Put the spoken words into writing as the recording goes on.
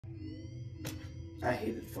I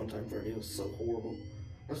hated Funtime Freddy. It was so horrible.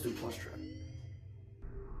 Let's do Plush Trap.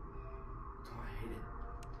 Oh, I hate it.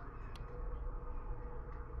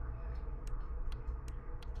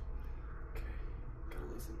 Okay, gotta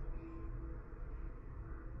listen.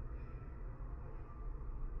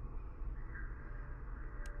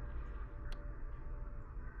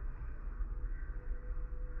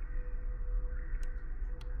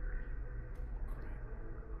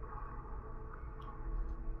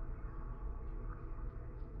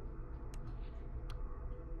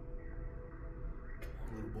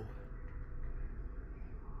 Little boy.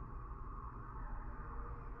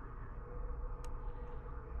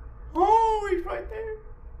 Oh, he's right there.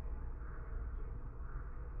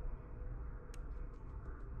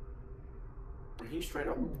 He straight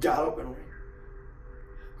up got up and ran.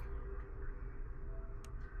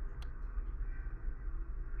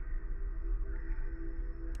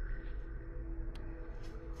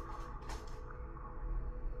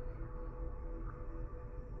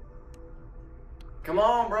 Come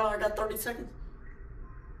on, bro. I got 30 seconds.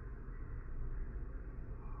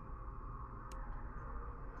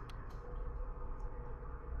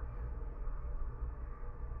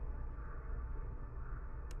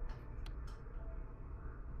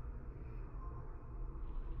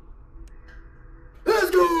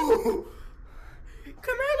 Let's go!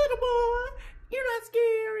 Come here, little boy. You're not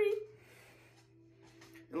scary.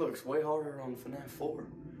 It looks way harder on FNAF 4.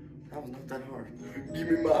 That was not that hard. Give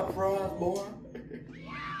me my prize, boy.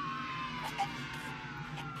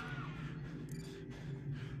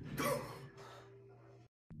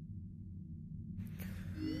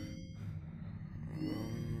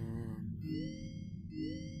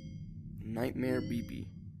 Nightmare BB.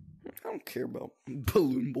 I don't care about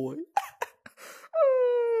Balloon Boy.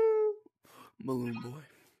 Balloon Boy.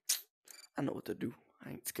 I know what to do.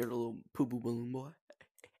 I ain't scared of little poo-poo Balloon Boy.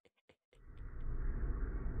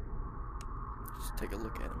 Just take a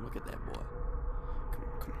look at him. Look at that boy. Come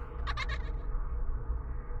on, come on.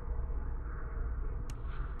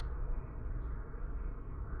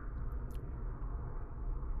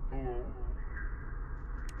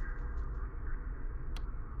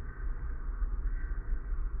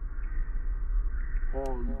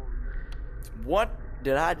 What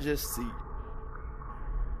did I just see?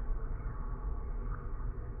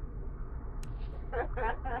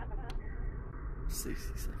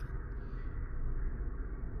 $60 seconds.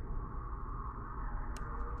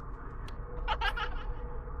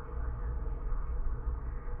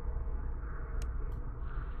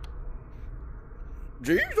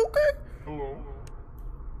 Jeez, okay. Hello.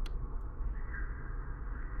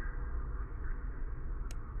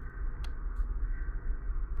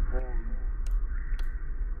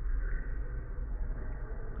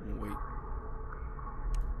 Wait.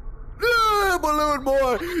 Balloon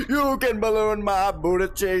boy, you can balloon my booty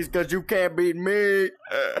cheeks because you can't beat me.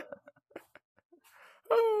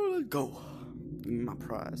 Oh, let's go. Give me my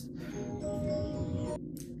prize.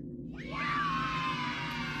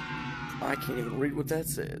 I can't even read what that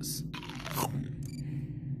says.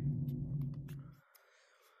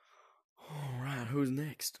 Alright, who's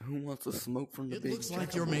next? Who wants to smoke from the big? It looks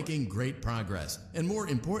like you're making great progress. And more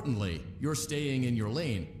importantly, you're staying in your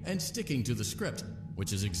lane and sticking to the script,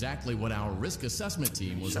 which is exactly what our risk assessment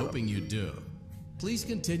team was hoping you'd do. Please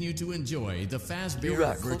continue to enjoy the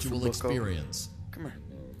Fazbear virtual experience. Come here.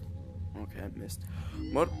 Okay, I missed.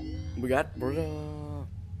 What we got?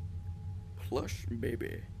 Plush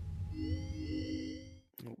baby.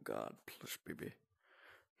 Oh God, plush baby.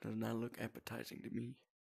 Does not look appetizing to me.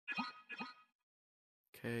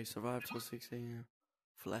 Okay, survive till 6 a.m.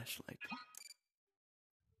 Flashlight.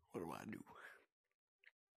 What do I do?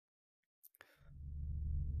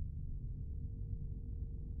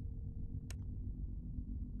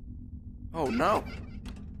 Oh no!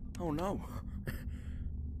 Oh no!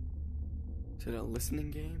 Is it a listening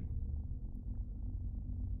game?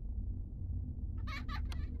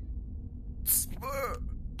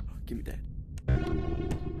 Give me that.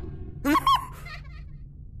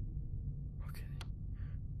 Okay.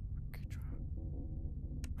 Okay, try.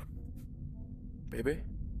 Baby?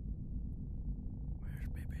 Where's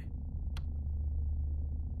baby?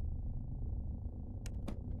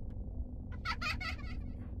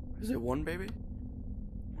 Is it one baby?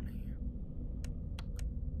 One of you.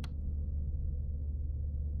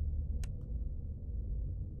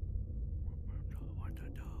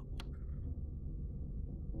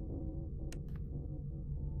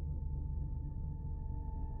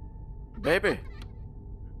 Baby!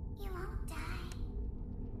 You won't die.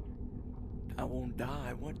 I won't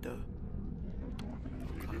die. What the?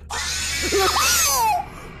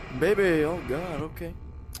 Baby, oh God, okay.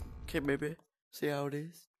 Okay, baby. See how it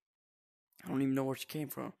is? I don't even know where she came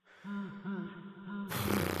from. Come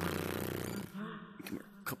here,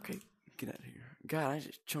 Cupcake. Get out of here. God, I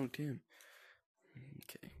just chunked him.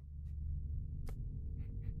 Okay.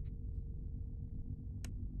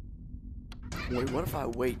 Wait, what if I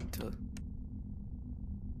wait till...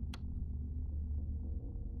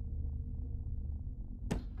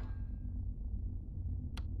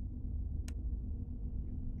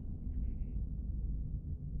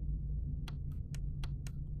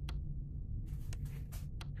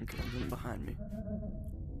 Okay, he's behind me.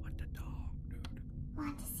 What the dog, dude?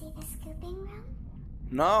 Want to see the scooping room?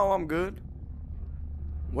 No, I'm good.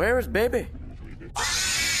 Where is baby?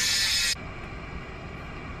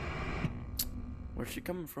 Where's she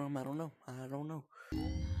coming from? I don't know. I don't know.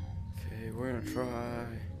 Okay, we're gonna try.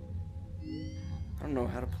 I don't know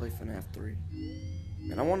how to play FNAF 3.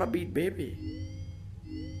 And I wanna beat baby.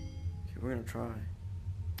 Okay, we're gonna try.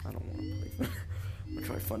 I don't wanna play FNAF. I'm gonna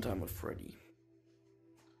try Fun Time with Freddy.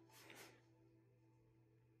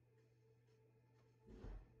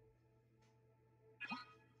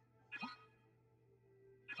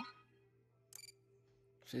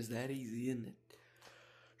 It's that easy, isn't it?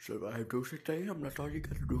 Survive to 6 a.m. That's all you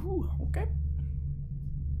gotta do, okay?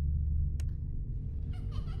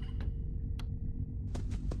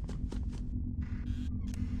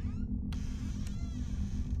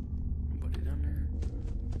 Nobody down there.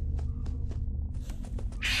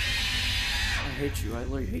 I hate you. I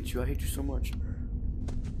literally hate you. I hate you so much.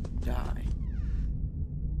 Die.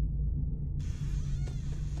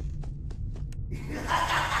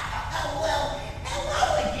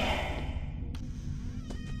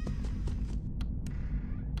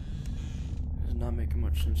 Not making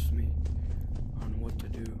much sense to me on what to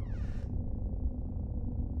do.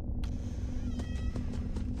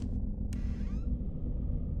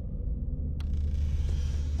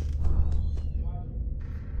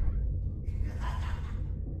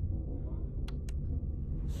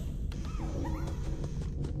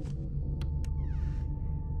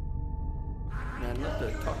 I'd love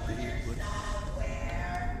to talk to you, but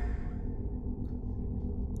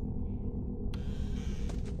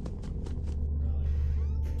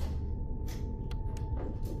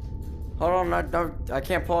hold on, I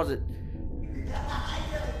can't pause it.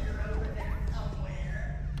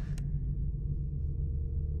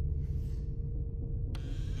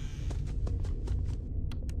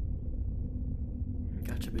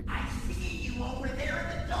 Gotcha, big. I see you over there in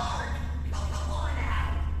the dark. Come on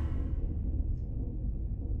out.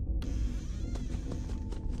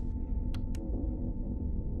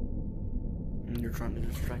 You're trying to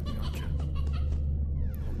distract me, aren't you?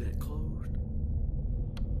 I'll get it closed.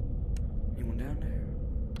 Anyone down there?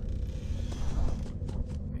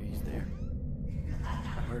 Yeah, he's there.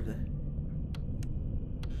 I heard that.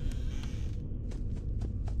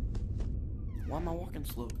 Why am I walking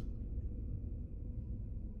slow?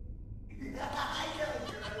 I know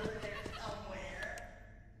you're over there somewhere.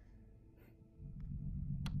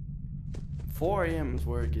 4 a.m. is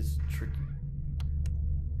where it gets tricky.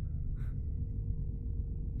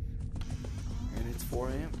 And it's 4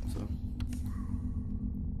 a.m., so.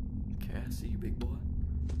 Okay, I see you, big boy.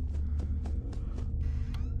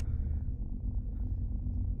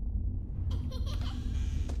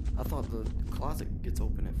 I thought the closet gets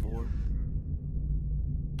open at 4.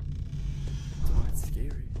 That's why it's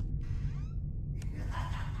scary.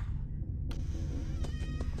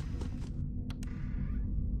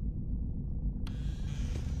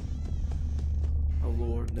 Oh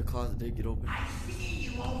Lord, the closet did get open. I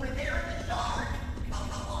see you over there in the dark.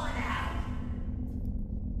 Come on out.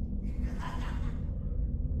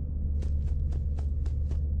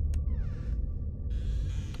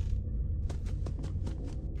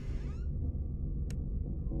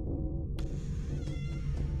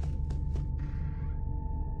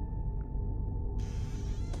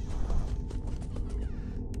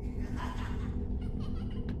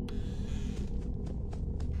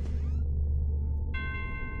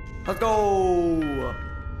 Let's go!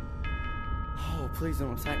 Oh, please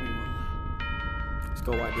don't attack me. Let's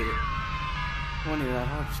go, I did it. I wasn't even that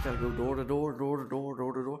hard, just gotta go door to door, door to door,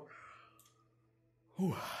 door to door.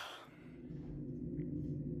 Whew.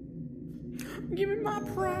 Give me my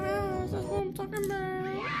prize, that's what I'm talking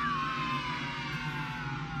about.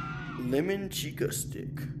 Lemon Chica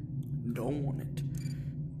stick. Don't want it.